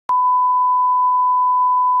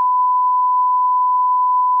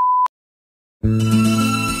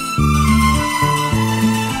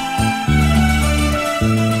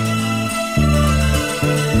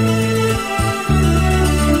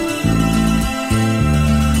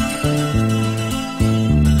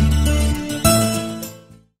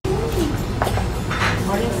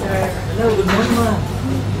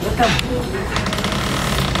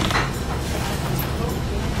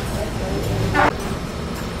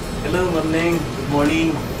Hello, Ma'am Neng. Good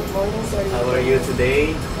morning. Good morning, sir. How are you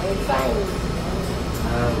today? I'm fine.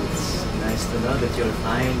 It's nice to know that you're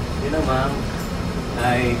fine. You know, Ma'am,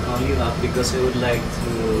 I call you up because I would like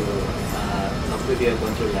to talk with you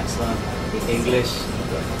about your lesson in English.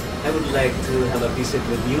 I would like to have a visit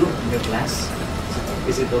with you in your class.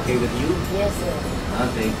 Is it okay with you? Yes, sir.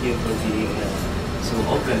 Thank you for being so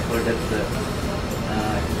open for that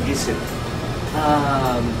visit.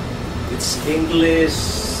 It's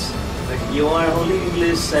English. Like you are only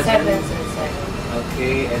English 7. Seven, sir. Seven.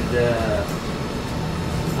 Okay, and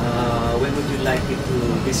when would you like me to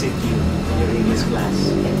visit you in your English class?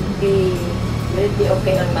 Will it be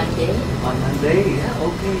okay on Monday? On Monday? Yeah,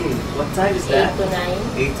 okay. What time is that? 8 to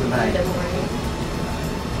 9. 8 to 9. In the morning.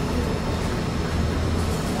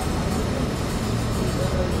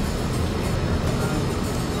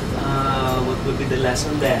 What would be the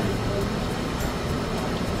lesson then?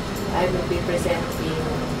 I will be presenting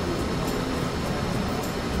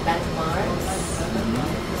landmarks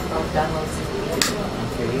of Davao City.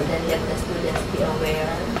 Okay. Then let the students be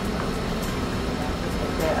aware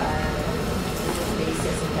that there are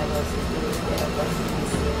places in Davao City they are going to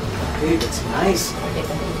visit. Okay, that's nice. Or they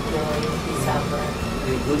can enjoy this summer.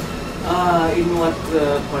 Very good. In what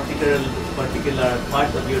particular part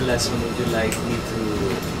of your lesson would you like me to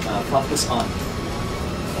focus on?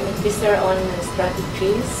 And it is there on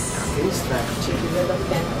strategies. Okay, strategy.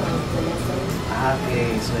 Development on the lesson.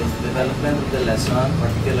 Okay, so in development of the lesson,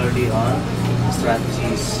 particularly on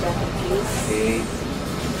strategies. Okay.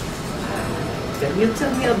 Can you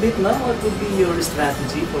tell me a bit now what would be your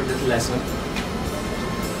strategy for that lesson?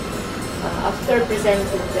 After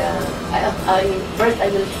presenting first I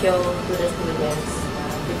will show to the students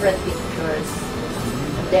different pictures.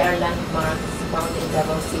 There are landmarks found in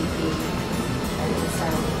Davao City and in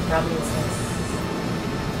some provinces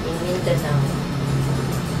in Mindanao.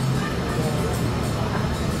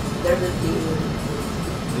 There will be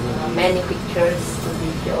many pictures to be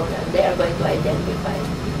shown, and they are going to identify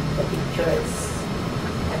the pictures.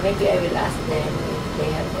 And maybe I will ask them if they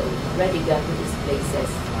have already gone to these places.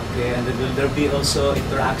 Okay, and then will there be also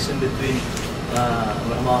interaction between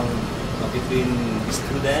between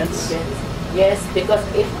students? Yes, because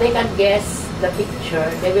if they can guess the picture,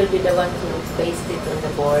 they will be the one to paste it on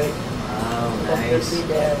the board. Wow, That will nice. be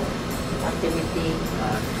their activity.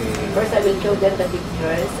 Okay. First, I will show them the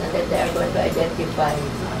pictures, and then they are going to identify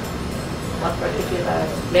what particular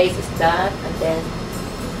place is that, and then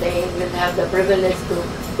they will have the privilege to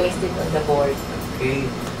paste it on the board. Okay.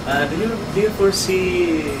 Do you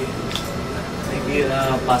foresee maybe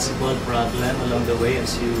a possible problem along the way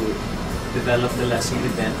as you develop the lesson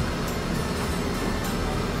with them?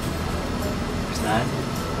 There's none?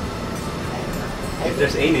 If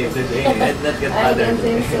there's any, let's not get I bothered. don't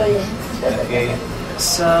think so, yes. Okay.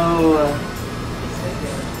 So,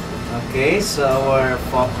 so our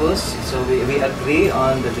focus, so we agree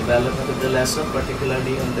on the development of the lesson,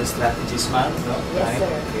 particularly on the strategies, ma'am, no? Yes, Right? sir.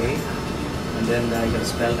 Okay. And then you have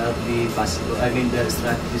spelled out the possible, the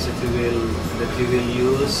strategies that you will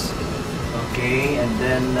use. Okay, and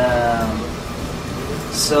then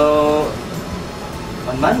so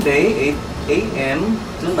on Monday, 8 a.m.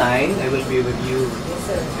 to 9, I will be with you. Yes,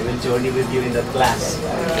 sir. I will journey with you in the class. You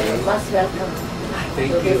Okay. are most welcome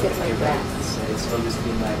Thank to you. visit my class. It's always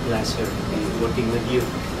been my pleasure to be working with you,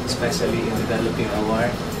 especially in developing our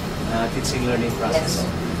teaching learning process. Yes,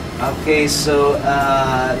 sir. Okay, so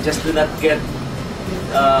just do not get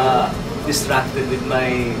distracted with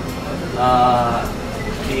my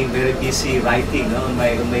being very busy writing on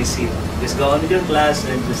my seat. Just go on with your class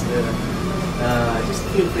and just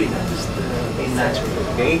feel free, just be natural,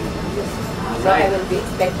 okay? So I will be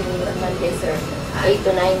expecting you on Monday, sir. 8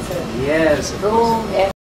 to 9, sir. Yes. Room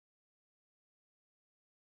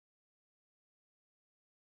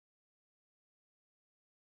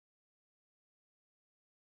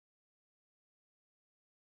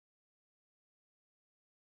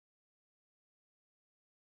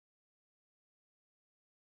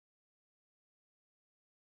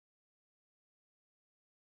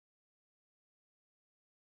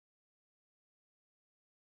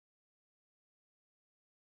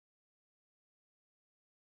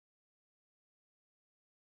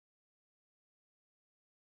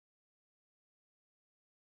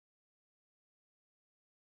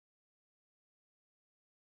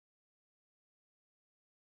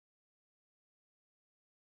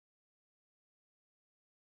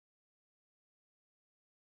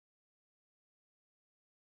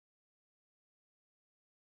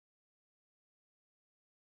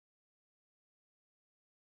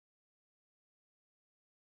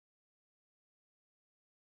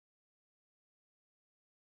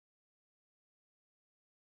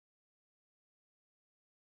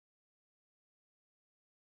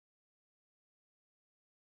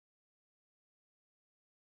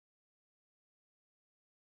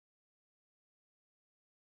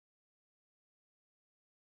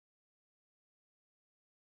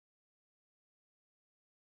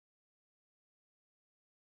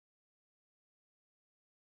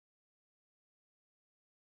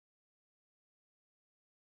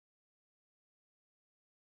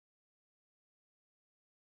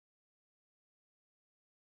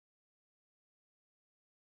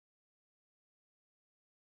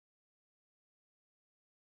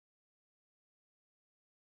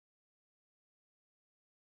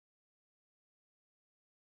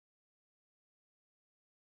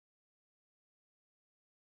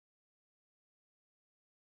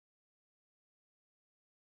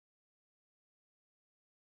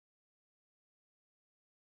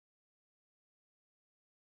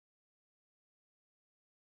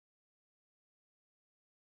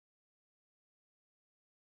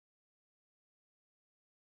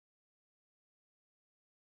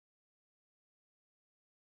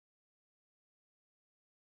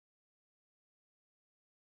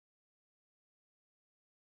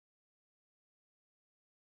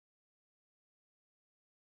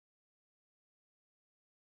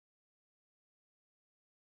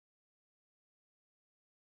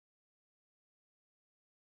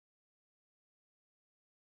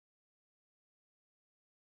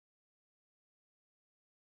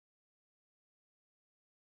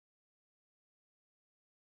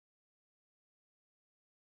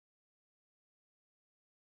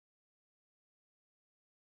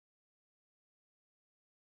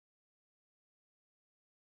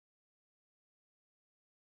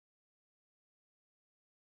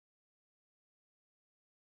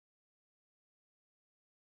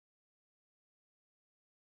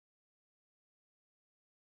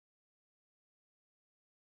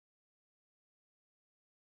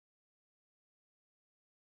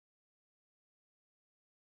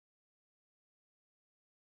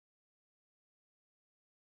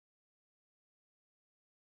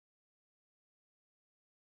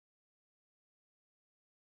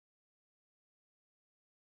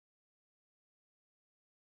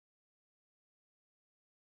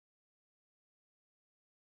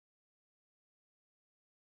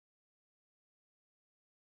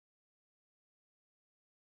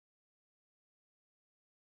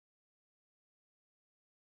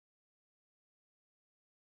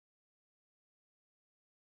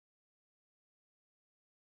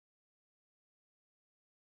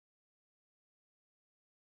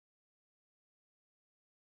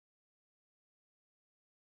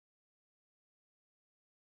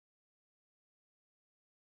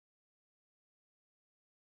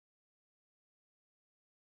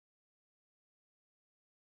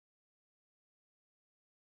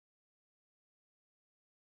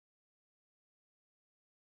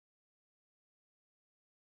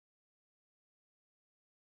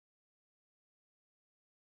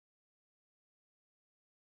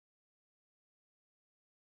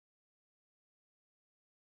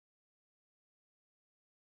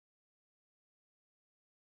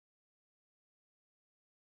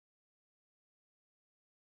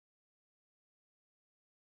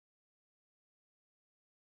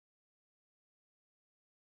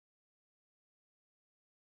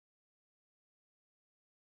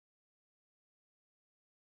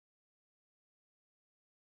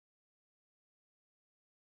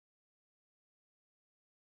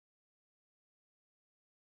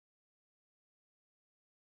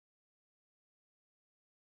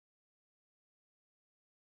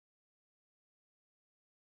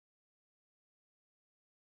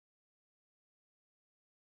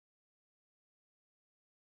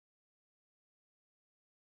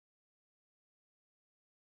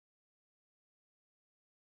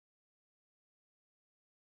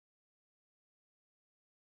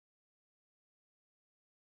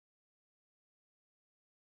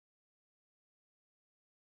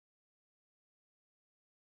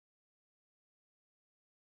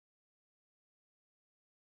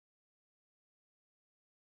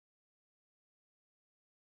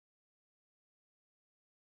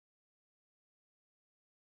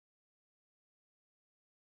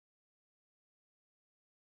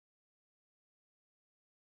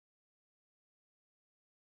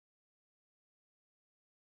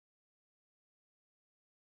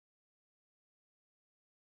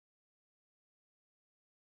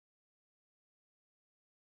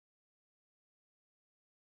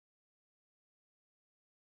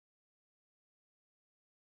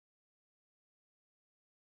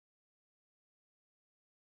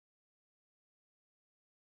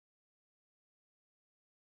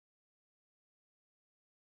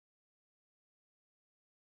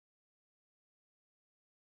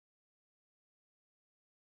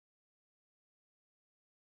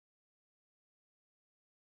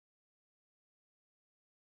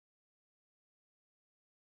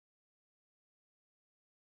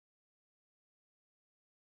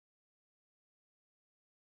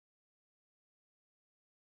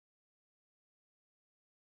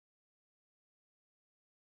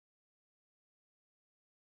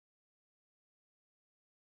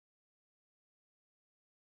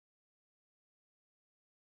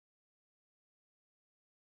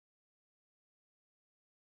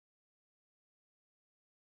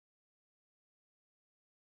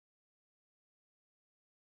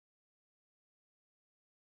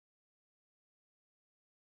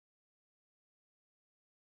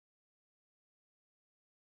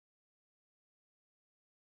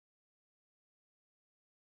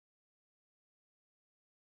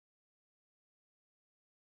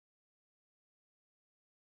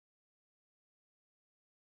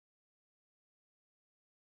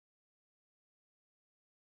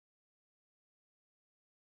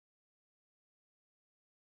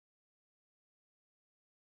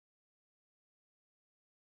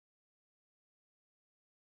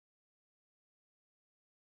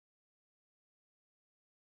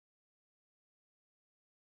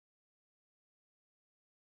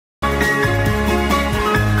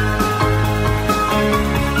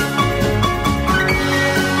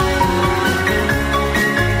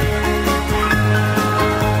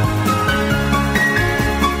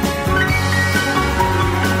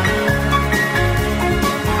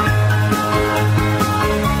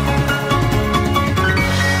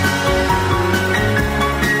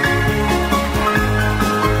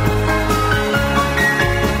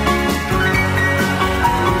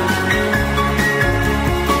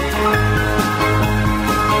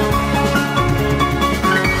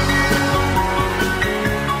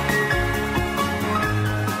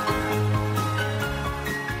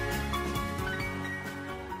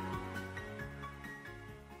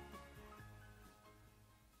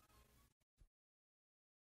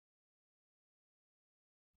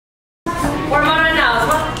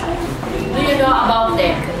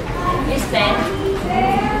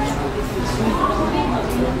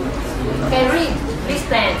Okay, read. Please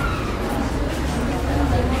stand.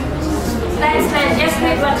 Stand. Just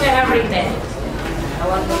read what you have written. I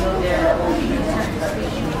want to know their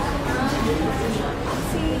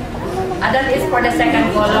and that is for the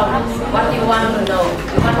second column. What you want to know?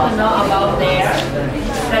 You want to know about their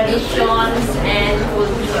traditions and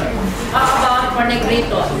culture. How about for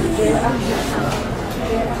Negrito?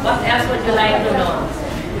 What else would you like to know?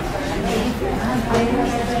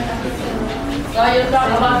 So you talk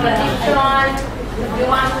about tradition. You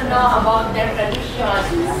want to know about their traditions.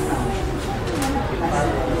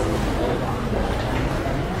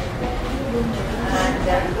 And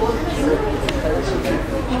their culture.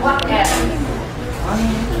 What else?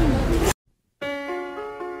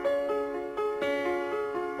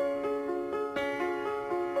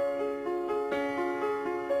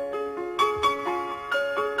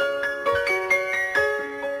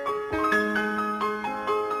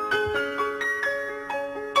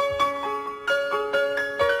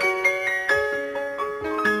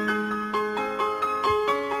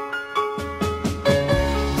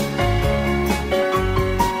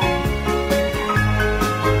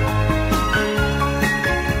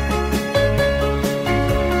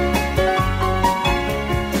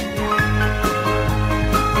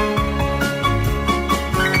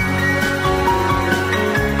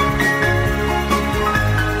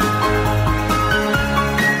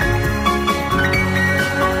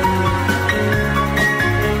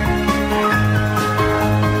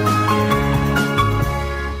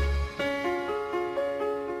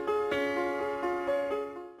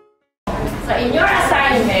 So in your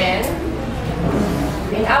assignment,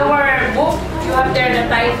 in our book, you have there the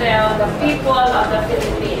title, The People of the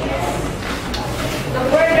Philippines. To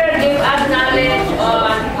further give us knowledge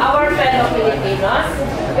on our fellow Filipinos,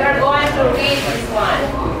 we are going to read this one.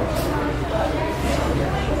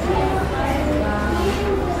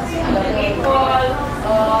 The People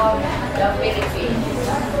of the Philippines.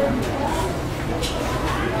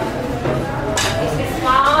 This is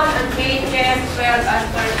found on pages 12 and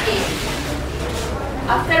 13.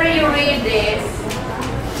 After you read this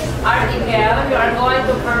article, you are going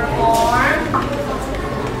to perform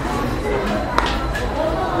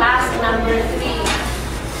task number 3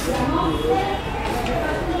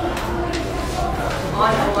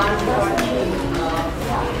 on 114.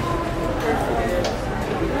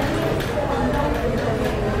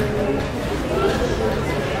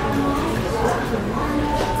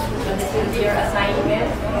 So this is your assignment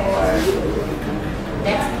for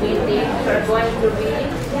next meeting. We're going to read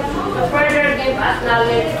to further give us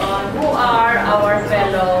knowledge on who are our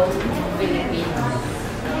fellow Filipinos.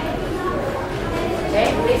 Okay,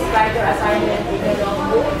 please write your assignment in the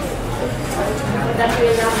notebooks so that you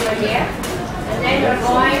will not forget. And then you're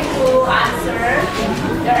going to answer.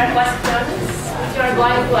 There are questions which you're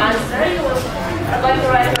going to answer. You are going to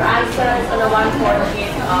write your answers on the 1/4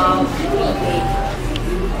 of meeting.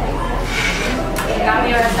 Okay, come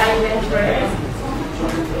your assignment first.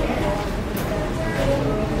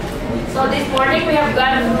 So this morning we have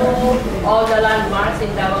gone through all the landmarks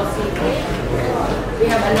in Davao City.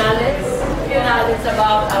 We have few knowledge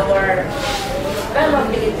about our fellow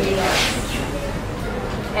Filipinos.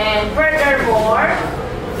 And furthermore,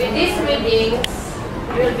 with these readings,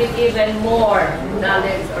 you will be given more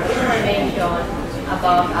knowledge or information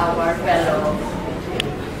about our fellow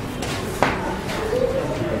Filipinos.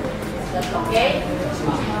 That's okay?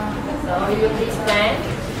 So will you please stand?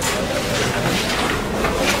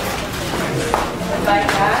 Goodbye,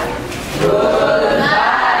 Kat.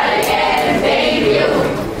 Goodbye and thank you,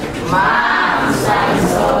 Ma'am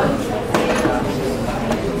Samson.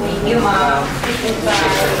 Thank you, Ma'am.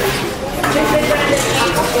 Goodbye.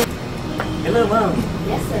 Hello, Ma'am.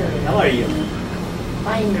 Yes, sir. How are you?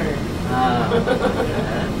 Finer.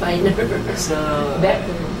 Finer. So,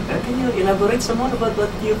 Better. can you elaborate some more about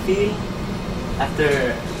what you feel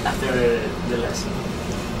after the lesson?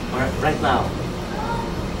 Or right now?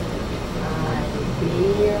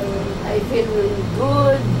 I feel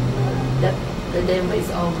good that the demo is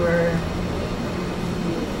over.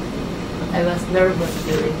 I was nervous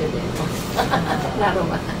during the demo. Claro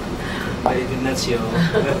ba? But it did not show.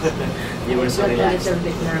 You were so I was relaxed. a little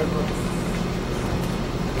bit nervous.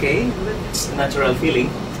 Okay, it's a natural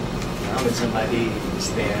feeling when somebody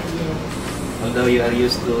is there. Yes. Although you are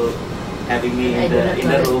used to having me I in do not the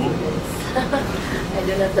know room. I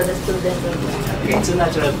do not know the students. Okay, it's a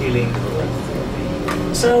natural feeling.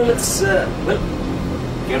 So let's, well,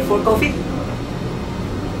 care for coffee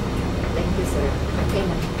Thank you, sir. Okay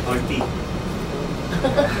na. or tea.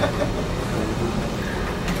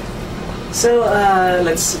 So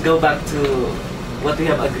let's go back to what we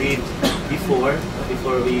have agreed before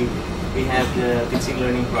we we have the teaching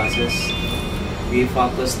learning process. We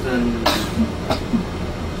focused on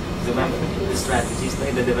the strategies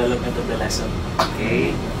in the development of the lesson.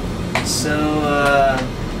 Okay. So,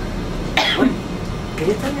 can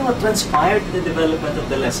you tell me what transpired in the development of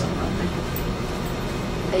the lesson?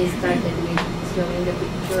 I started with showing the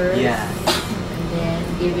pictures. Yeah. And then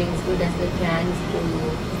giving students the chance to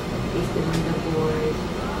paste them on the board.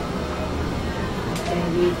 And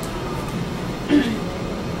we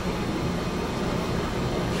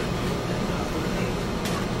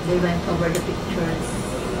they went over the pictures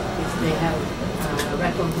which they have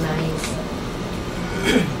recognized.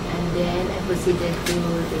 And then I proceeded to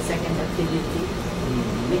the second activity,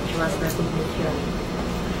 which was recognition.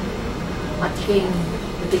 Matching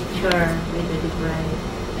the picture with the different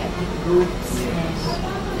ethnic groups and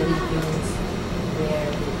the regions where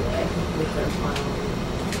the ethnic groups are found.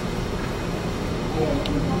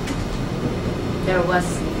 There was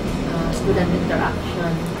student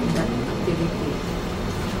interaction in that activity.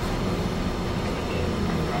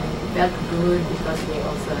 Felt good because they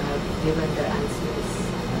also have given their answers.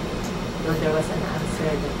 Though there was an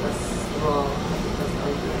answer that was wrong, it was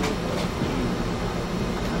all right.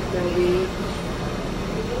 After which,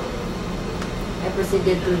 I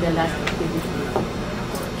proceeded to the last activity,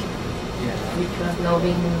 which was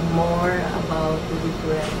knowing more about the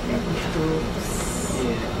different ethnic groups.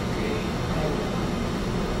 And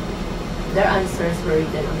their answers were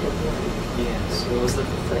written on the board.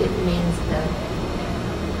 So it means that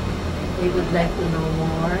they would like to know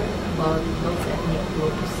more about those ethnic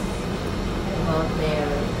groups, about their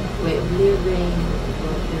way of living,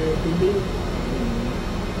 about their belief,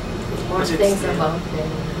 more things about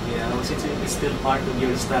them. Yeah, was it still part of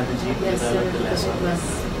your strategy to Yes, develop sir, the lesson? it was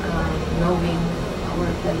knowing our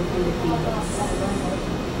fellow Filipinos.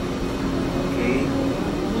 Okay,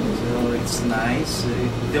 so it's nice.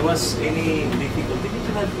 There was any difficulty? Did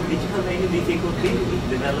you have any difficulty in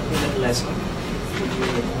developing that lesson?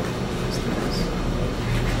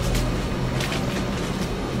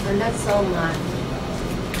 Not so much.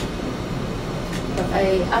 But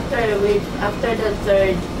after the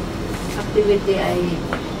third activity, I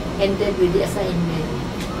ended with the assignment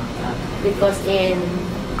because in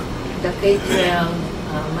the K-12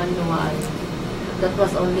 manual, that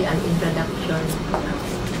was only an introduction.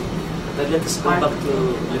 But let us go back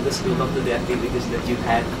to the activities that you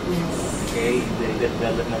had. Yes. Okay, the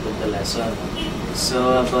development of the lesson.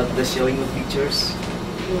 So about the showing of pictures.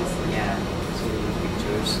 Yes. Yeah.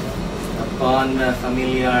 Upon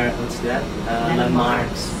familiar, what's that?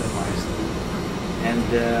 Landmarks. And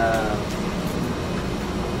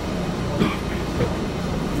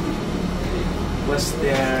was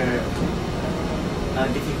there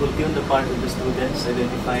difficulty on the part of the students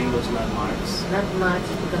identifying those landmarks? Not much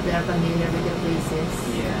because they are familiar with the places.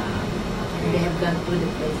 Yeah. And they have gone through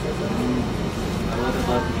the places. What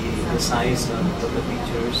about the size of the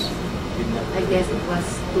pictures? I guess it was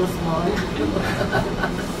too small.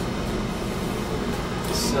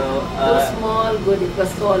 So too small, good, it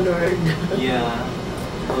was colored. Yeah.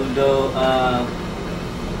 Although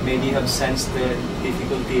maybe you have sensed the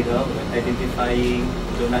difficulty of identifying,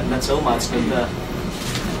 though not so much, but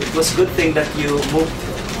it was good thing that you moved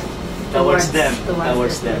towards them.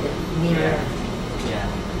 Nearer. Yeah.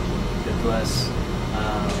 That was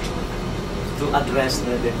to address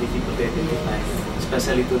the difficulty identifying.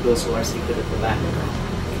 Especially to those who are seated at the back.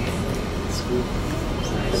 Okay. It's good.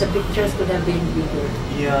 It's nice. The pictures could have been bigger.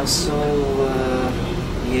 Yeah, so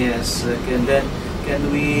yes,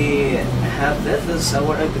 can we have that as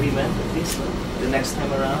our agreement at least the next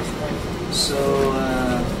time around? So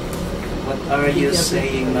what are you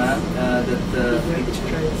saying, ma'am? That the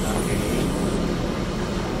pictures. Okay.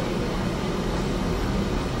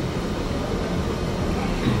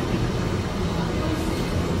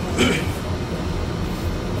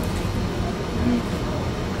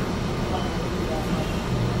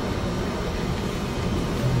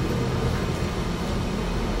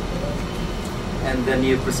 And then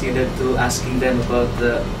you proceeded to asking them about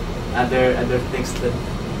the other things that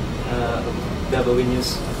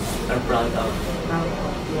Dabawinyos are proud of.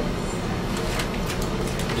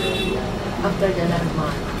 Yes. After the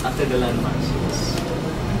landmark. After the landmarks, yes.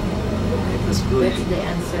 It was good. Which they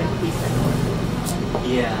answered peace and order.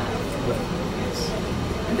 Yeah. Yes.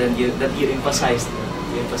 And then you emphasized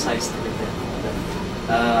with them.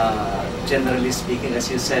 Generally speaking,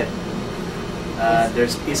 as you said,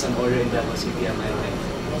 there's peace and order in Davao City, am I right?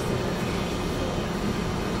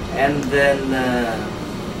 And then,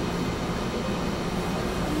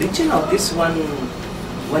 did you notice one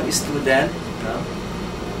student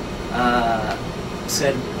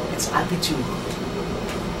said it's attitude.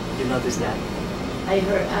 you notice that? I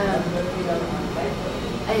heard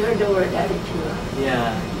the word attitude.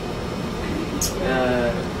 Yeah.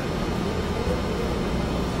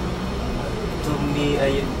 To me,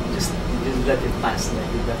 you just let it pass.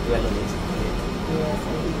 Like, you don't dwell on it. Yes,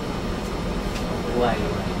 I did. Why?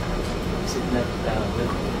 Is it not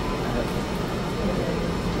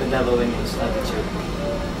when you use attitude?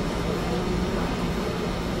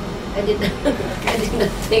 I did not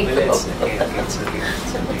think Well, it's of okay.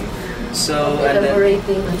 It's okay. So, and then,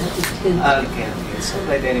 elaborating on attitude. okay. So,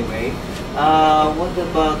 but anyway, what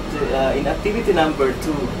about in activity number 2?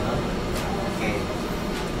 Okay,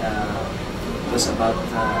 it was about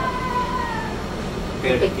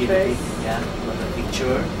paired activity. Yeah, about the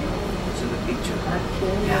picture. So the picture.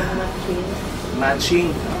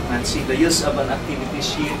 Matching. The use of an activity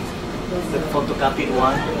sheet, the photocopied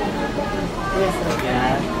one. Yes, sir.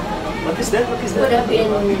 Yeah. What is that? Would have been,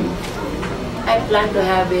 I planned to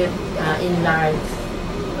have it enlarged,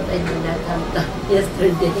 but I did not have time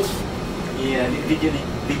yesterday. Yeah.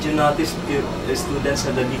 Did you notice the students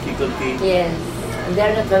had the difficulty? Yes,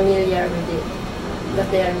 they're not familiar with it, but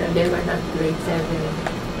they were not grade 7.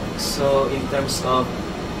 So in terms of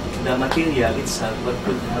the material itself, what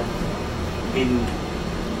could have been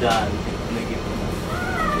done?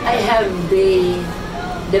 I have the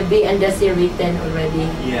B and the C written already.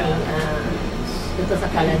 Yeah. Ito sa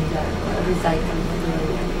calendar, recycled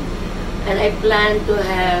material. And I plan to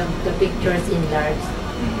have the pictures enlarged,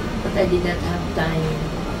 but I did not have time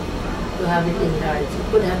to have it enlarged. It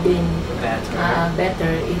could have been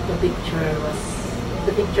better if the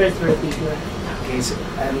pictures were bigger. Okay, so,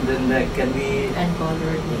 and then can we... And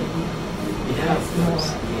colored maybe. Yeah, of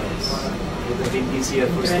course. Yes. It would have been easier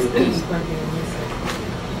for Interesting students. for them, yes, sir.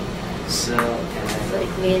 So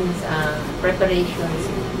it means preparations.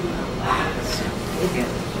 It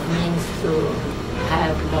means to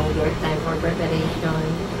have longer time for preparation.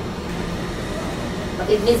 But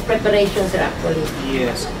it means preparations actually.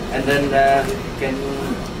 yes, and then can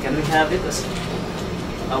we have it as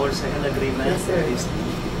our second agreement? Yes, sir.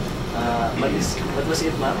 What was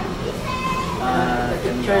it, ma'am?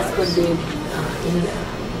 Pictures could be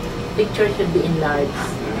pictures should be enlarged.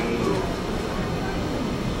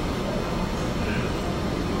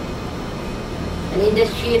 And in the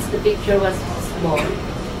sheets, the picture was small.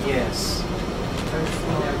 Yes. Or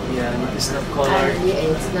small. Yeah, it's not colored.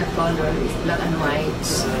 Yeah, it's not colored. It's black and white.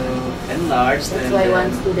 So enlarged. That's and why then,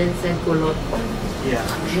 one student said kulot. Yeah.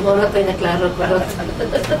 Kulot ay naklaro-klaro.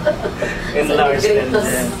 Enlarged and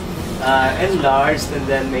then enlarged and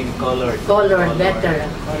then maybe colored. Colored, better.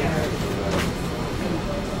 Yeah.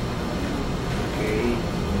 Okay.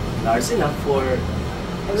 Large enough for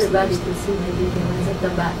Everybody to see maybe the ones at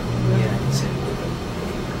the back. yeah.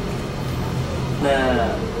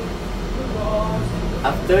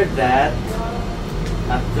 After that,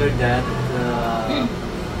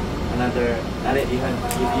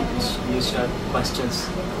 you shot questions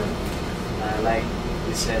like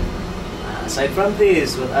you said. Aside from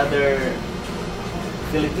this, what other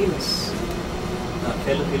Filipinos,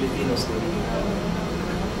 fellow Filipinos do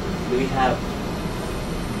we have?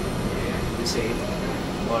 You say,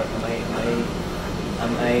 or am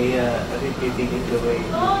I repeating it the way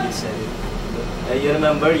you said it? You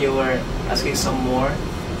remember you were asking some more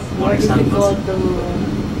examples. Difficult to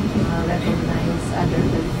recognize other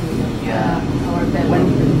Filipinos. Yeah. Our fellow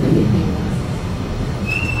Filipinos.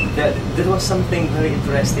 There was something very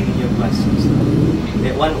interesting in your questions.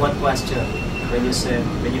 One question when you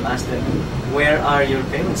asked them, where are your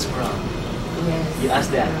parents from? Yes. You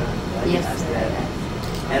asked that. You Yes. asked that.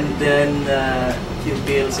 And then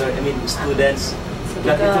pupils students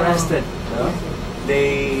got interested. No?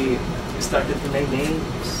 They started to name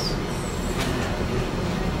names.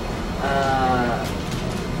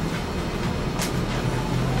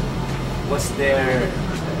 Was there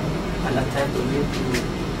an attempt on you to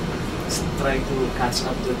try to catch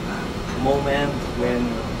up the moment when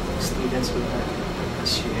students would have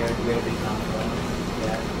shared where they come from?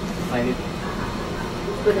 Yeah, find it.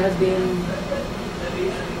 It could have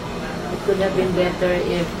been better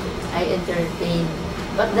if I entertained.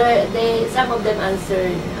 But some of them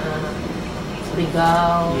answered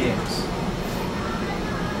Surigao. Yes.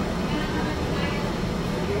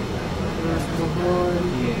 Bohol.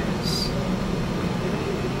 Yes.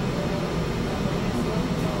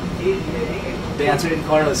 They answered in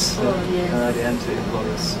chorus. Oh, yes. They answered in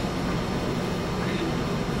chorus.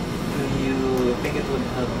 Do you think it would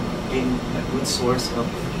have been a good source of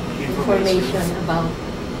information About.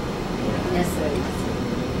 Yeah. Yes, sir.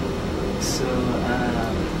 So,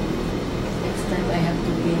 Next time I have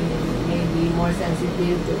to be maybe more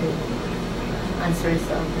sensitive to it. answers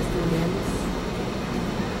of the students.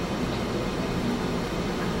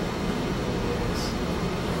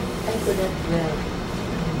 I could have dwell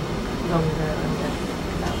longer on that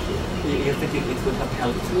topic. You think it would have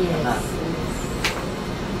helped a Yes, lot yes.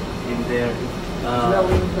 in their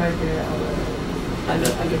Growing further our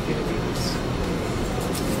other activities.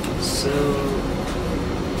 So,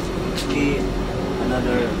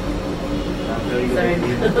 another very Third.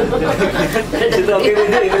 Is it okay with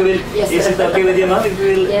you? If we will, Yes, is sir. it okay with you, ma'am? If we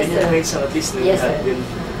will Yes, sir. enumerate some, at least Yes, sir. we'll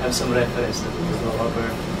have some reference to go over,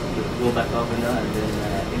 to go back over now and then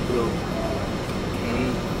improve. Okay.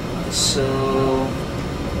 So,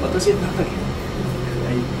 what was it now again?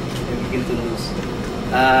 I begin to lose.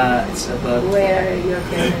 It's about where your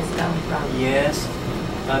parents come from. yes,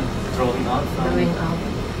 drawing out from. Drawing out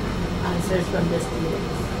answers from the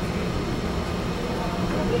students.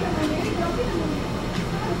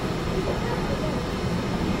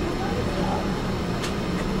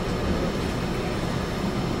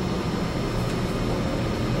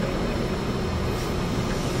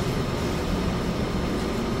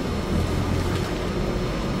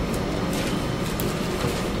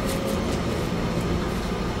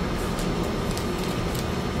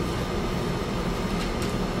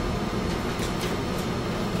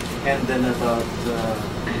 And then about,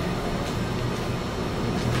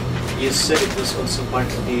 you said it was also part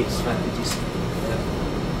of the strategies.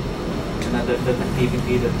 Another that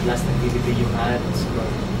activity, that last activity you had, is about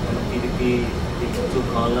an activity in 2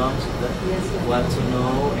 columns. Yes, sir. What to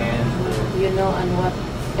know and You know, and what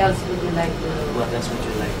else would you like to know? what else would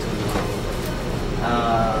you like to know?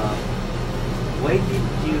 Why did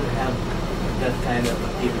you have that kind of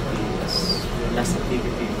activity as your last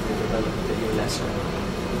activity to develop your lesson?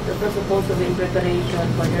 The supposed to be in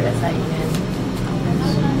preparation for their assignment.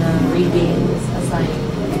 The readings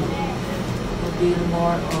assigned will deal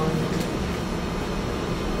more on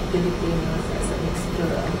Filipinos as a mixture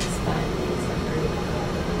of Spanish, American,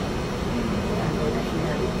 and other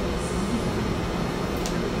nationalities.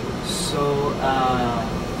 So,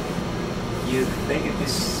 you think it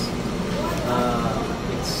is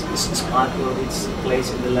its spot or its place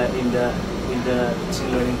in the teaching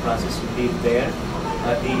learning process would be there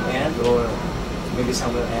at the end or maybe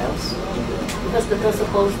somewhere else? Because that was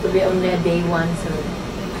supposed to be only a day 1, sir.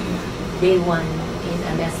 Day 1 in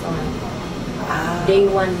a lesson. Day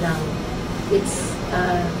 1 lang. It's,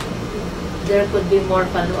 there could be more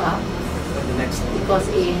follow-up. For the next day. Because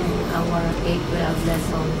in our K-12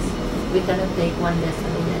 lessons, we cannot take 1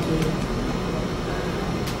 lesson in a day.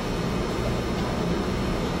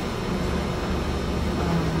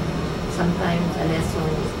 Sometimes a lesson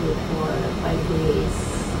is good for 5 days.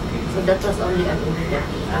 So that was only an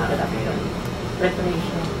introduction,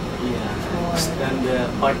 preparation. Yeah. And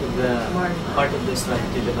part of the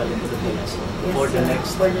strategy development of the lesson Yes, for the sir.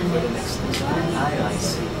 next For the next. lesson. I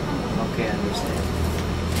see. Okay, I understand.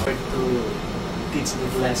 Or to teach the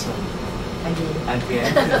lesson Again.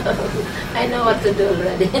 again. I know what to do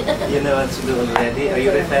already. You know what to do already. Are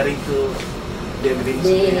you referring to the agreements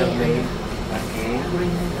we have made? Okay.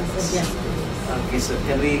 Agreement and suggestions. Okay, so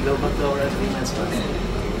can we go back to our agreements first?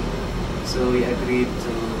 So we agreed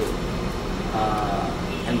to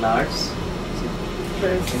enlarge the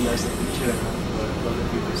picture for all the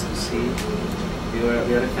viewers to see. We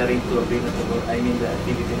are referring to agreement about, I mean the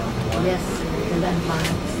activity number 1. Yes, the landmarks.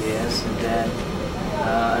 Yes, and then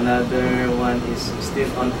another one is still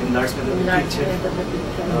on enlargement of the picture. Enlargement of the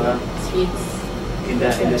picture. Sheets. In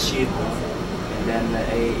the sheet, and then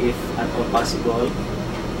if at all possible,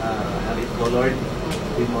 have it colored,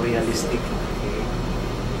 be more realistic. Okay.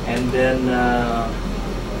 And then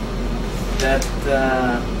that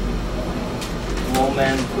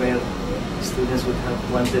moment where students would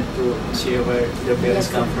have wanted to share where their parents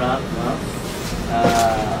Yes, come sir. from, no?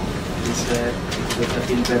 It would have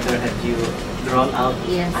been better had you drawn out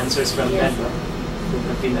Yes. answers from Yes, them. No? It would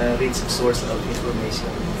have been a rich source of information.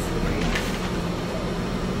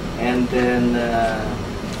 And then,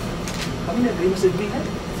 how many agreements did we have?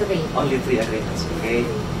 3. Only 3 agreements, okay?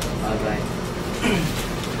 Alright.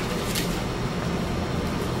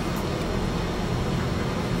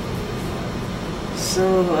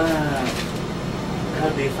 So, how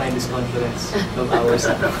do you find this conference of ours?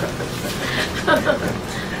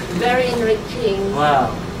 Very enriching.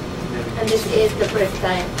 Wow. And this is the first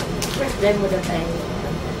demo that I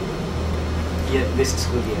Yeah, this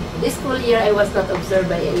school year. This school year, I was not observed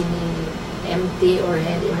by any MT or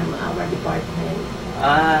head in our department.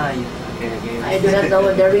 Ah, yeah. Okay. I do not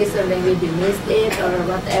know the reason, maybe they missed it or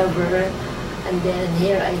whatever. And then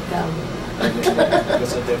here I come.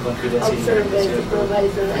 Because of their confidence in Observer, you.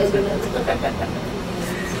 supervisor, I do not know.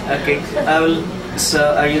 Okay. I will.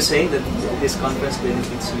 So, are you saying that this conference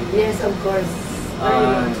benefits you? Yes, of course. Very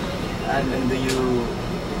much. And do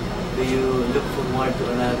you look forward to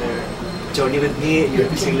another journey with me in your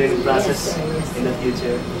teaching learning process Yes, sir, yes, in the sir.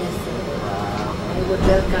 future? Yes, sir. Wow. I would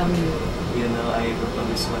welcome you. You know, I will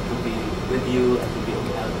always want to be with you and to be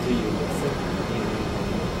out to you Yes, sir. in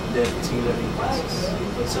the teaching learning process,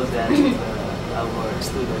 so that our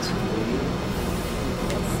students will be.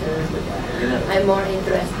 Yes, sir. You know, I'm more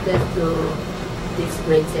interested to this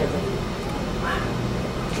grade 7.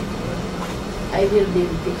 I will be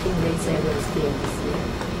teaching grade 7 still this year.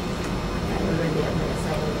 I already have my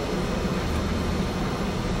assignment.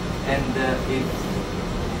 and if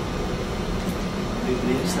you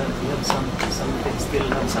believe that you have something, still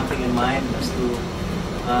have something in mind as to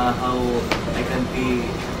how I can be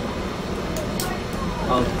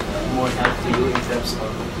of more help to you in terms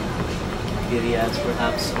of areas,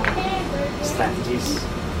 perhaps, or strategies.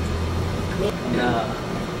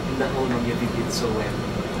 In the whole of you did so well.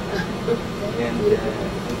 And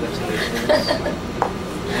congratulations.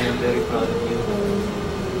 I am very proud of you.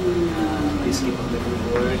 Please keep up the good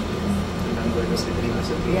work. Remember those 3 months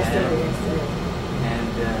that we Yes, sir. have. Yes, sir.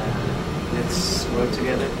 And let's work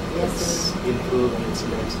together. Yes, Let's sir. improve and let's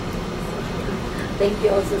learn. Thank you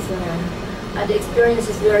also, sir. The experience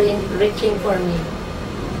is very enriching for me.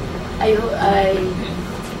 I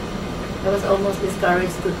was almost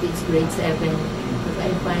discouraged to teach grade 7 because I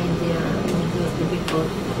find their meetings difficult.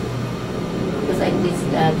 Because I teach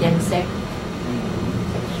Gen Sec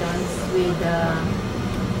sections with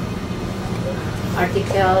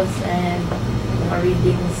articles and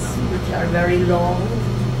readings which are very long,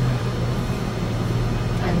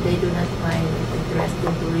 and they do not find it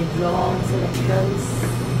interesting to read long selections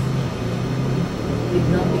with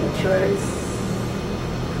no pictures.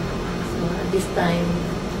 So at this time,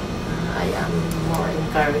 I am more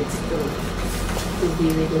encouraged to be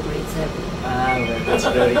with the grade 7. Well, that's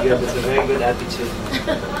very good. That's a very good attitude.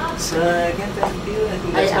 So again, thank you and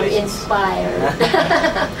I am congratulations. inspired.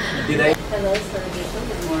 Did I? Hello, Sir Vito.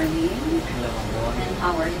 Good morning. Hello, And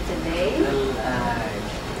how are you today? well, I'm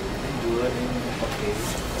good and okay.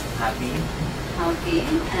 Happy. Okay.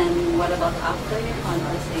 And what about after your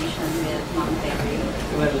conversation with Mom Perry?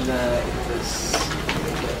 Well, it was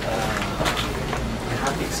a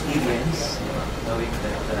happy experience, knowing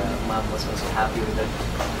that Mom was also happy with that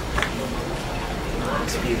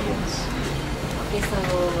experience. Okay, so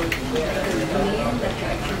does it mean that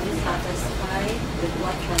you're actually satisfied with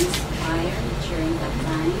what transpired during that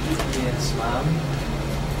time? Yes, Mom.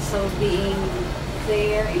 So being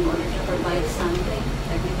there in order to provide something,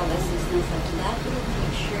 technical assistance like that to the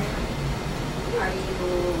teacher, are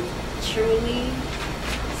you truly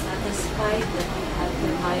satisfied that you have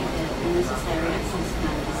provided the necessary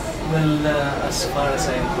assistance? Well, as far as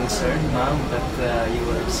I am concerned, Mom, that you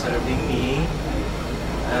were observing me,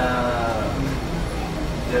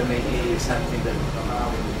 there may be something that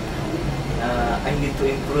I need to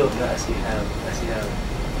improve, no, as you have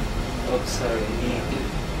observed me.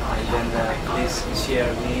 And then please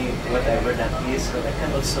share me whatever that is, so I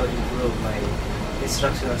can also improve my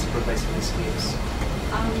instructional supervisory skills.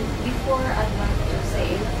 Before I'd like to say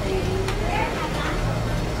anything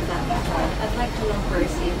to that effect, I'd like to know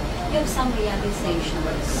first if you have some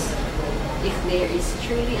realizations, if there is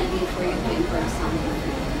truly a need for you to improve something.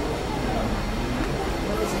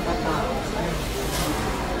 What is it about?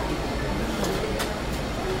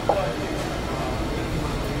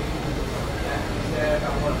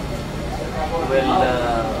 Well,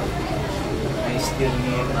 I still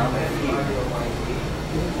need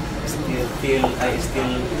I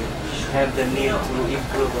still have the need to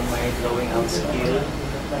improve on my drawing out skill.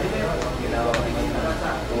 You know, I mean,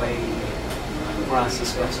 way process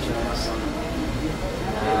questions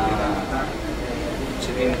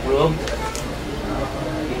to improve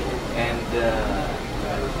and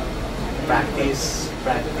practice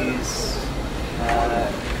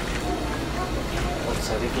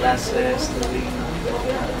study classes, doing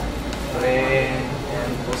pre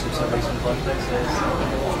and post observation complexes.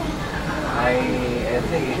 I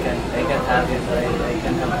think I can have it. I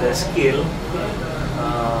can have the skill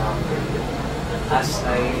as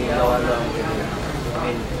I go along. I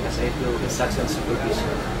mean, as I do instruction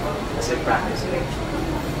supervision, as I practice it.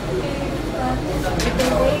 With the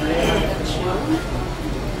way that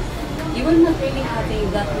you were not really having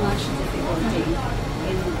that much difficulty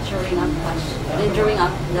in drawing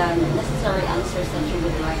up the necessary answers that you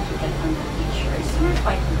would like to get from the teachers. You were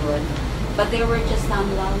quite good, but there were just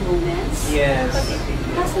some long moments. Yes. But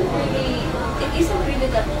it isn't really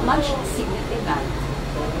that much significant.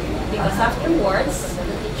 Because afterwards,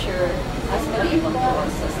 the teacher has been able to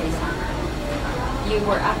also say something. You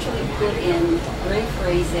were actually put in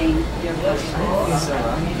rephrasing your questions. Yes,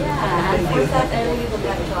 ma'am. Yeah, and for that, I really would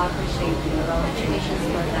like to appreciate you. Congratulations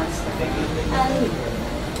for that, sir. And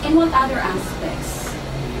in what other aspects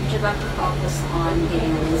would you like to focus on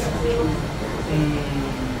getting an instruction?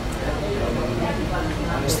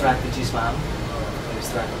 Strategies, ma'am.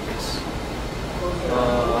 Strategies.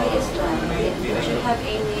 Why is that? Did you have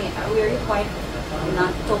any, were you quite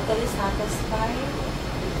not totally satisfied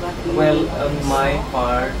with what you Well, on my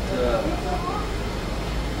part,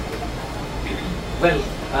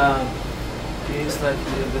 is that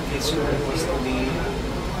the teacher was to be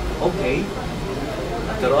okay.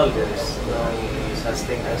 After all, there is no such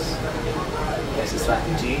thing as a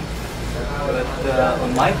strategy. But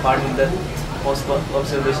on my part, in that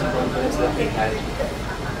post-observation conference that we had,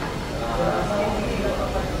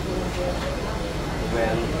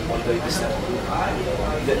 well, although it is not,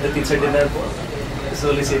 the teacher did not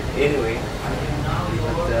solicit anyway,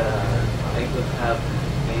 but I could have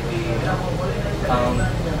maybe found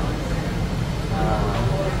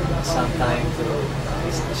some time to at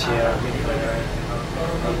least share with her,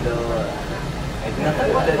 although I did not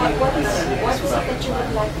know that what is it that you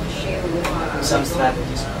would like to share with her? some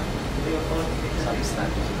strategies. Some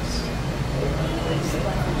strategies.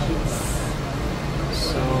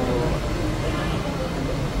 So,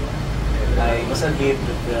 I must admit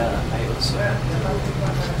that I also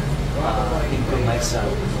improve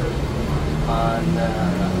myself on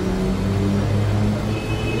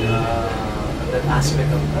that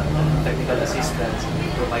aspect of technical assistance,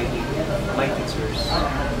 providing my teachers,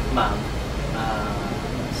 ma'am,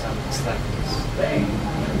 some strategies, maybe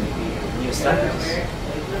new strategies.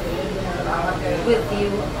 With you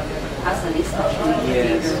as an instructional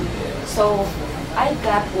Yes. leader. So I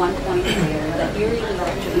got one point here that you really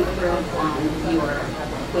like to improve on your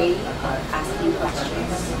way of asking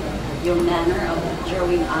questions, your manner of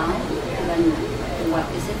drawing out, then what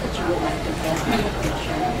is it that you would like to get in the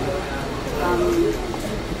future.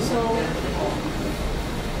 So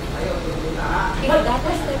if that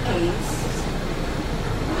is the case,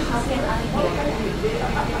 how can I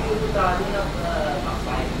get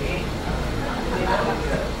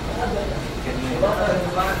Can you?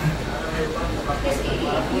 Because if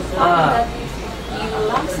you find that you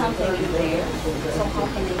lack something in there, so how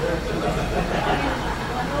can they work together?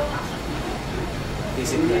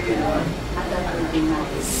 Basically, That would be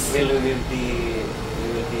nice. we will be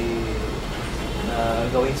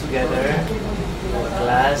going together to a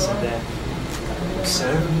class and then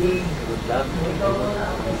observe me. I would love I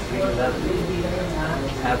would really love to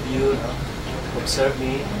have you observe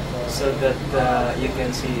me so that you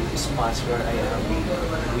can see the spots where I am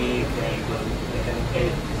weak and I can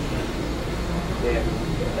hit there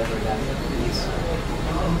whatever that is.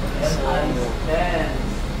 So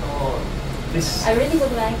this I really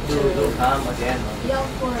would like to come again. yeah,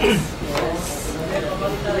 of course, yes,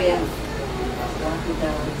 with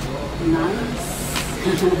the nice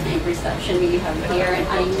reception you have here. And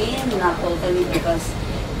I mean, not totally because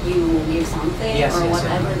you give something Yes, or yes,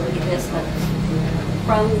 whatever it is, but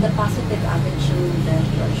from the positive attitude that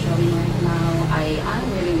you are showing right now, I am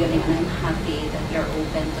really willing and I'm happy that you're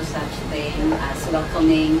open to such thing as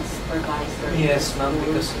welcoming supervisor. Yes, ma'am,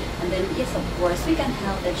 because And then, yes, of course, we can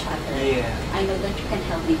help each other. yeah. I know that you can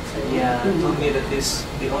help me too. Yeah, told me that this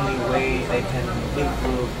the only way I can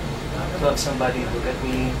improve to have somebody look at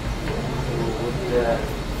me who would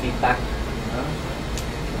feedback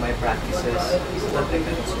my practices so that I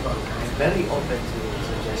can I'm very open to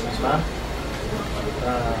suggestions, ma'am.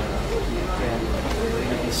 You can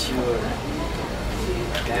really be sure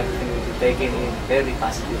everything will be taken in very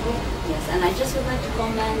positively. Yes, and I just would like to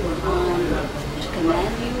commend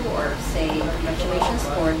you or say congratulations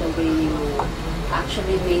for the way you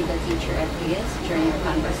actually made the teacher at ease during your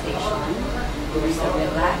conversation. You were so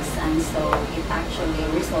relaxed, and so it actually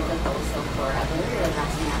resulted also for a very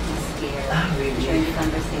relaxing atmosphere Really? during the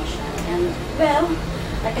conversation. And well,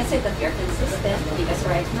 like I said, that you're consistent because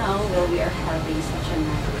right now, well, we are having such a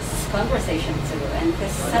nice conversation too, and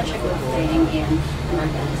it's such a good thing in an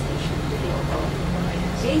organization.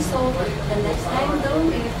 Okay, so the next time though,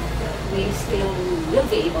 if we still will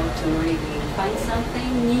be able to really find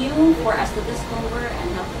something new for us to discover and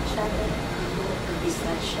help each other, it would be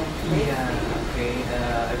such a great Yeah, thing. okay.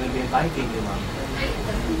 I will be inviting you, ma'am.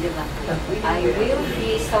 I will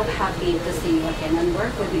be so happy to see you again and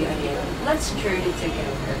work with you again. Let's journey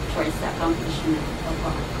together towards the accomplishment of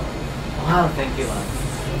our goal. Wow, thank you, ma'am.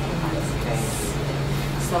 Thank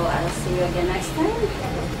you. So I'll see you again next time.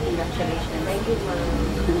 Congratulations. Thank you,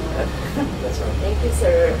 ma'am. That's all. Thank you,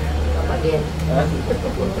 sir. Come again.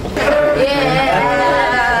 Yeah!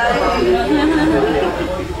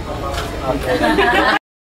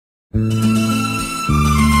 Okay.